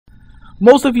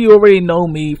Most of you already know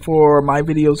me for my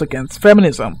videos against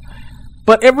feminism.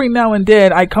 But every now and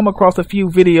then I come across a few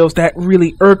videos that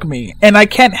really irk me, and I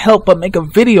can't help but make a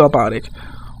video about it.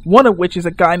 One of which is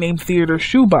a guy named Theodore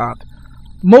Schubert.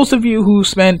 Most of you who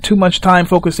spend too much time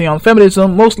focusing on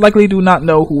feminism most likely do not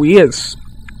know who he is.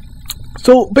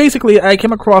 So basically, I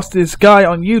came across this guy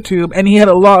on YouTube, and he had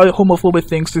a lot of homophobic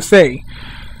things to say.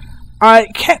 I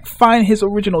can't find his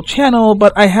original channel,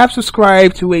 but I have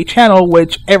subscribed to a channel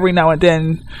which every now and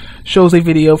then shows a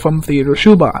video from Theodore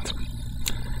Schubert.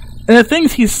 And the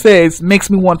things he says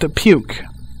makes me want to puke.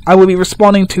 I will be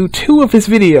responding to 2 of his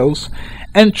videos,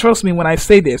 and trust me when I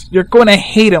say this, you're going to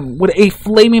hate him with a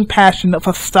flaming passion of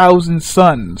 1,000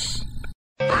 suns.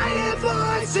 I hear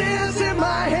voices in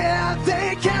my head,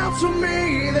 they counsel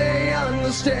me, they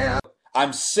understand.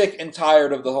 I'm sick and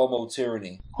tired of the homo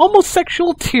tyranny.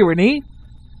 Homosexual tyranny?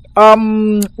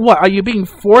 What, are you being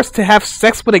forced to have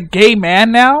sex with a gay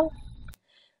man now?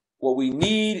 What we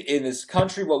need in this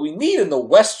country, what we need in the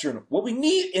Western, what we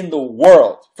need in the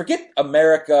world. Forget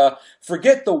America,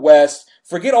 forget the West,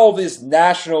 forget all this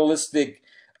nationalistic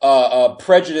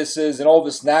prejudices and all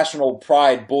this national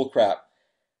pride bullcrap.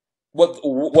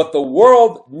 What the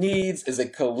world needs is a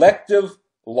collective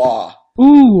law.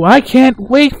 Ooh, I can't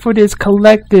wait for this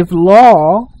collective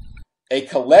law. A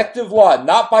collective law,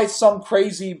 not by some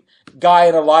crazy guy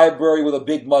in a library with a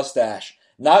big mustache.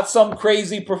 Not some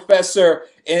crazy professor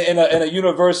in a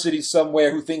university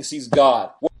somewhere who thinks he's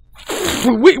God.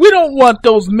 We don't want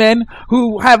those men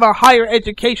who have a higher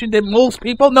education than most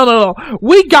people. No.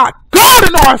 We got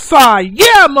God on our side.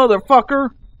 Yeah, motherfucker.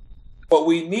 What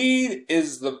we need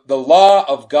is the law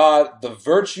of God, the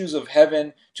virtues of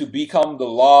heaven, to become the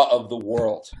law of the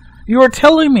world. You are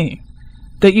telling me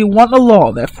that you want a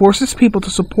law that forces people to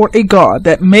support a God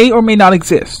that may or may not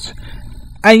exist,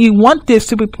 and you want this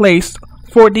to be placed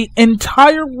for the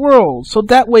entire world, so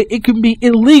that way it can be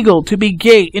illegal to be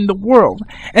gay in the world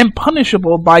and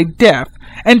punishable by death,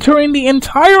 and turning the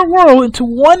entire world into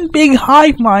one big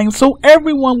hive mind so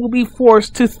everyone will be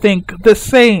forced to think the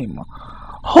same.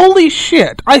 Holy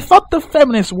shit, I thought the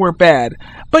feminists were bad,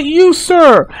 but you,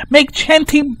 sir, make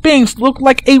Chanty Binks look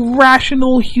like a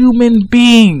rational human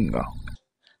being.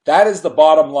 That is the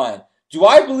bottom line. Do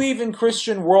I believe in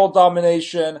Christian world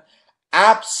domination?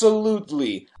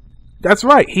 Absolutely. That's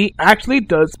right, he actually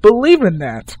does believe in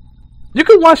that. You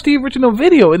can watch the original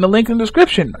video in the link in the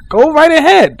description. Go right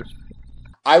ahead.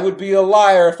 I would be a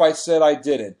liar if I said I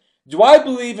didn't. Do I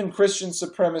believe in Christian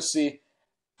supremacy?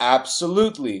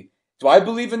 Absolutely. Do I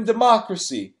believe in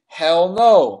democracy? Hell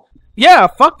no. Yeah,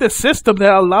 fuck the system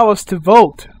that allows us to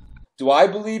vote. Do I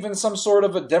believe in some sort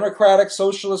of a democratic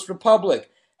socialist republic?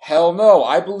 Hell no.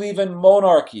 I believe in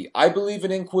monarchy. I believe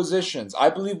in inquisitions. I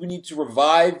believe we need to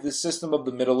revive the system of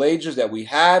the Middle Ages that we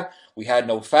had. We had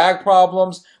no fag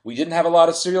problems. We didn't have a lot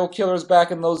of serial killers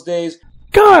back in those days.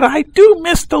 God, I do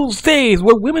miss those days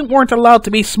where women weren't allowed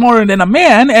to be smarter than a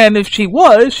man, and if she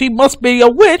was, she must be a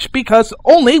witch because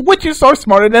only witches are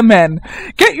smarter than men.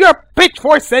 Get your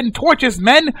pitchforks and torches,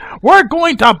 men! We're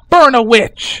going to burn a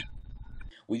witch!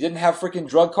 We didn't have freaking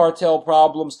drug cartel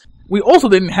problems. We also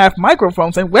didn't have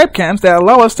microphones and webcams that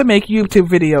allow us to make YouTube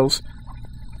videos.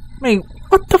 I mean,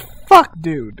 what the fuck,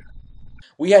 dude?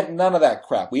 We had none of that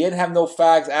crap. We didn't have no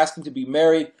fags asking to be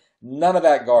married. None of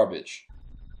that garbage.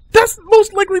 That's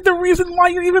most likely the reason why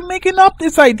you're even making up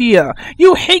this idea.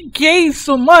 You hate gays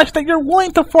so much that you're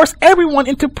willing to force everyone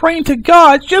into praying to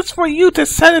God just for you to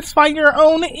satisfy your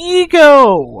own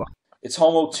ego. It's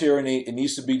homo tyranny. It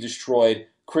needs to be destroyed.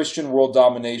 Christian world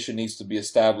domination needs to be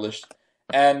established.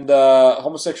 And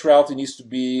homosexuality needs to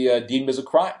be deemed as a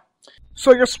crime.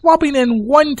 So you're swapping in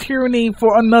one tyranny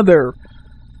for another.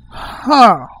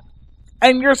 Huh.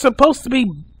 And you're supposed to be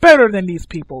better than these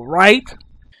people, right?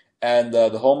 And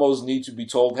the homos need to be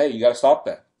told, hey, you got to stop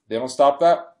that. If they don't stop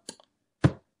that,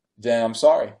 then I'm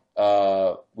sorry.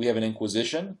 We have an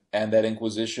inquisition, and that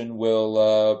inquisition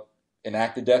will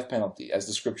enact the death penalty, as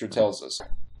the scripture tells us.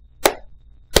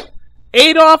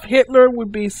 Adolf Hitler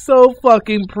would be so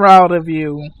fucking proud of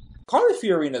you. Carly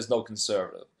Fiorina is no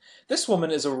conservative. This woman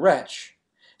is a wretch.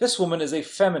 This woman is a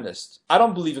feminist. I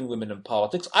don't believe in women in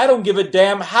politics. I don't give a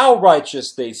damn how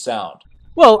righteous they sound.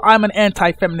 Well, I'm an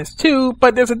anti-feminist too,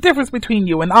 but there's a difference between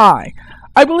you and I.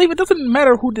 I believe it doesn't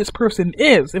matter who this person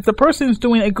is. If the person's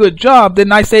doing a good job,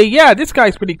 then I say, yeah, this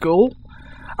guy's pretty cool.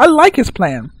 I like his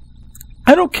plan.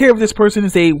 I don't care if this person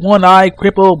is a one-eyed,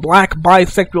 crippled, black,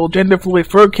 bisexual, gender-fluid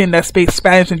furkin that speaks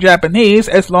Spanish and Japanese,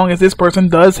 as long as this person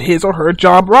does his or her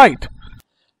job right.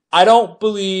 I don't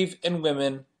believe in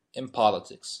women in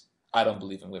politics. I don't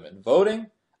believe in women voting.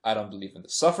 I don't believe in the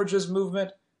suffragist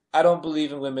movement. I don't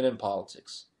believe in women in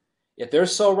politics. If they're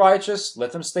so righteous,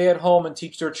 let them stay at home and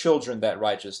teach their children that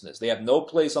righteousness. They have no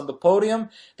place on the podium.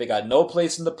 They got no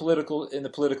place in the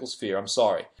political sphere. I'm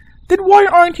sorry. Then why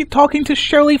aren't you talking to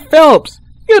Shirley Phelps?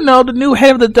 You know, the new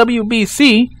head of the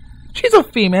WBC. She's a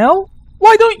female.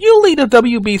 Why don't you lead the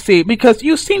WBC? Because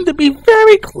you seem to be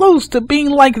very close to being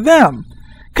like them.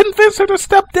 Convince her to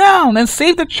step down and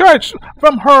save the church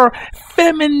from her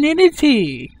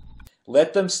femininity.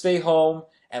 Let them stay home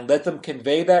and let them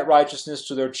convey that righteousness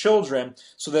to their children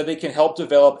so that they can help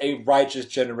develop a righteous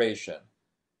generation.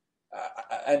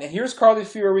 And here's Carly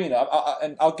Fiorina,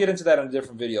 and I'll get into that in a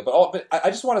different video. But I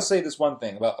just want to say this one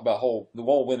thing about the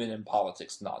whole women in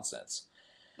politics nonsense.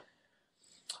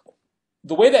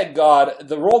 The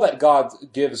role that God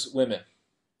gives women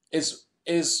is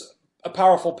a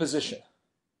powerful position.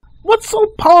 What's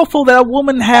so powerful that a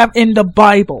woman have in the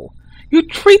Bible? You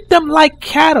treat them like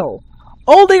cattle.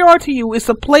 All they are to you is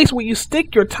a place where you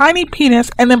stick your tiny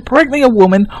penis and impregnate a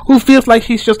woman who feels like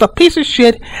she's just a piece of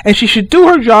shit and she should do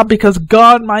her job because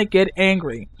God might get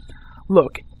angry.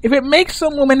 Look, if it makes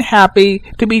some women happy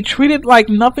to be treated like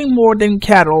nothing more than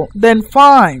cattle, then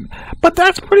fine. But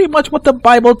that's pretty much what the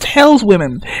Bible tells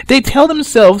women. They tell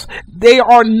themselves they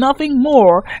are nothing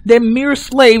more than mere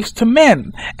slaves to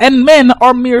men, and men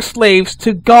are mere slaves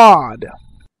to God.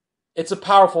 It's a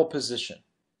powerful position.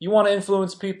 You want to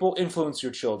influence people? Influence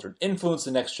your children. Influence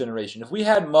the next generation. If we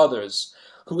had mothers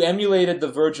who emulated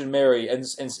the Virgin Mary and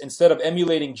instead of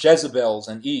emulating Jezebels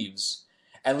and Eves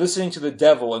and listening to the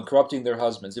devil and corrupting their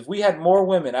husbands, if we had more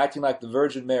women acting like the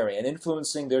Virgin Mary and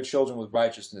influencing their children with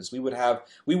righteousness, we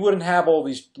wouldn't have all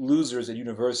these losers at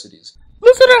universities.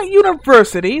 Listen at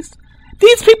universities?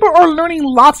 These people are learning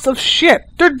lots of shit.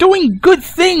 They're doing good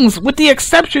things with the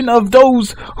exception of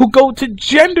those who go to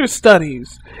gender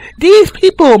studies. These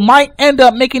people might end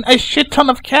up making a shit ton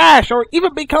of cash or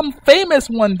even become famous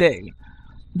one day.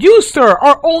 You, sir,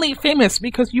 are only famous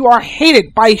because you are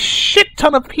hated by a shit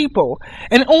ton of people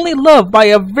and only loved by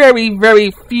a very, very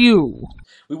few.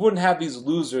 We wouldn't have these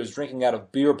losers drinking out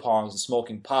of beer pongs and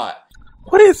smoking pot.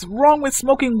 What is wrong with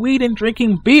smoking weed and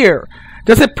drinking beer?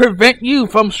 Does it prevent you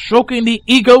from stroking the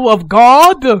ego of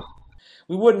God?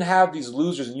 We wouldn't have these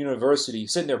losers in university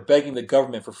sitting there begging the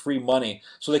government for free money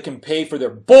so they can pay for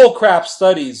their bullcrap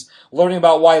studies learning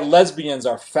about why lesbians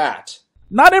are fat.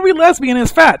 Not every lesbian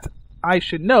is fat. I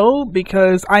should know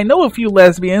because I know a few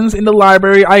lesbians in the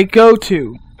library I go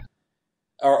to.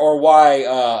 Or why,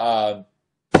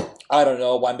 I don't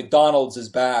know, why McDonald's is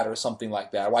bad or something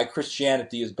like that. Why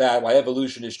Christianity is bad, why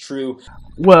evolution is true.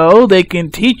 Well, they can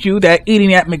teach you that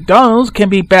eating at McDonald's can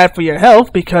be bad for your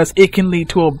health because it can lead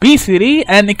to obesity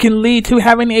and it can lead to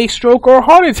having a stroke or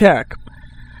heart attack.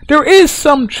 There is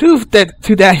some truth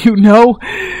to that, you know.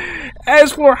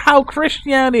 As for how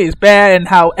Christianity is bad and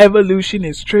how evolution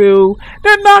is true,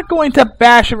 they're not going to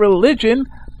bash a religion,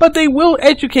 but they will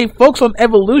educate folks on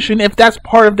evolution if that's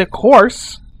part of the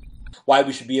course. Why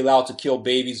we should be allowed to kill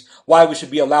babies, why we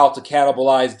should be allowed to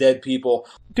cannibalize dead people.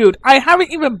 Dude, I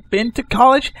haven't even been to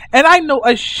college, and I know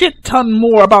a shit ton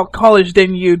more about college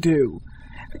than you do.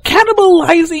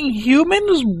 Cannibalizing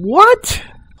humans? What?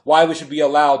 Why we should be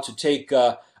allowed to take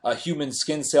human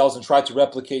skin cells and try to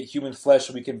replicate human flesh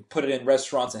so we can put it in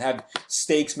restaurants and have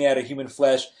steaks made out of human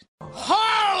flesh.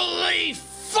 Holy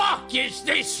fuck, is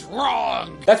this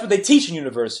wrong? That's what they teach in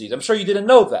universities. I'm sure you didn't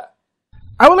know that.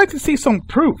 I would like to see some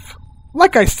proof.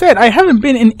 Like I said, I haven't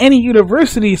been in any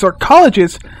universities or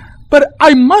colleges, but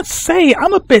I must say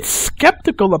I'm a bit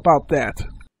skeptical about that.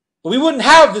 But we wouldn't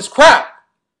have this crap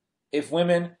if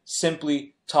women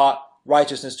simply taught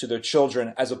righteousness to their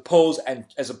children as opposed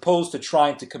to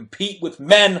trying to compete with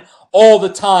men all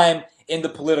the time in the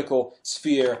political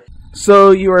sphere.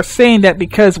 So you are saying that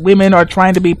because women are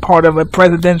trying to be part of a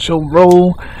presidential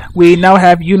role, we now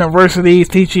have universities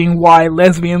teaching why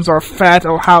lesbians are fat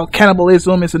or how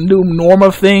cannibalism is a new norm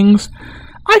of things?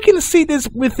 I can see this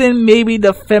within maybe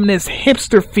the feminist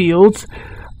hipster fields,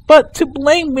 but to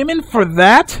blame women for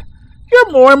that?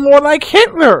 You're more and more like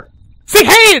Hitler. See,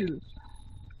 Heil!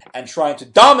 And trying to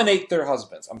dominate their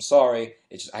husbands. I'm sorry.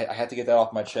 I had to get that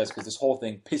off my chest because this whole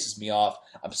thing pisses me off.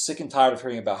 I'm sick and tired of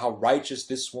hearing about how righteous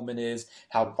this woman is,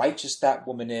 how righteous that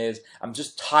woman is. I'm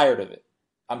just tired of it.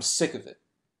 I'm sick of it.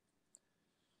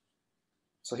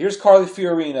 So here's Carly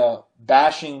Fiorina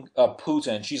bashing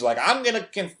Putin. She's like, I'm going to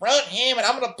confront him and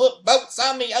I'm going to put boats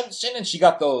on the ocean. And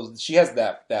she has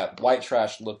that white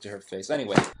trash look to her face.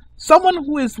 Anyway. Someone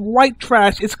who is white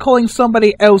trash is calling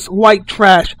somebody else white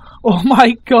trash. Oh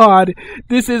my god,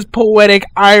 this is poetic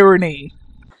irony.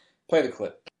 Play the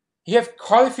clip. You have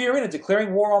Carly Fiorina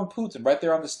declaring war on Putin right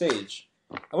there on the stage.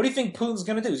 And what do you think Putin's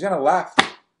going to do? He's going to laugh.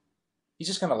 He's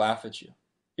just going to laugh at you.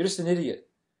 You're just an idiot.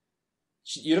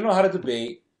 You don't know how to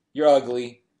debate. You're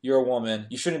ugly. You're a woman.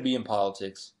 You shouldn't be in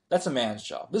politics. That's a man's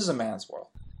job. This is a man's world.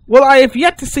 Well, I have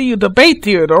yet to see you debate,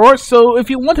 Theodore, so if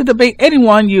you want to debate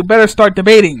anyone, you better start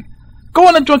debating. Go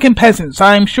on to Drunken Peasants.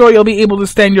 I'm sure you'll be able to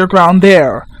stand your ground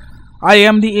there. I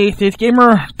am the 8th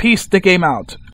Gamer. Peace the game out.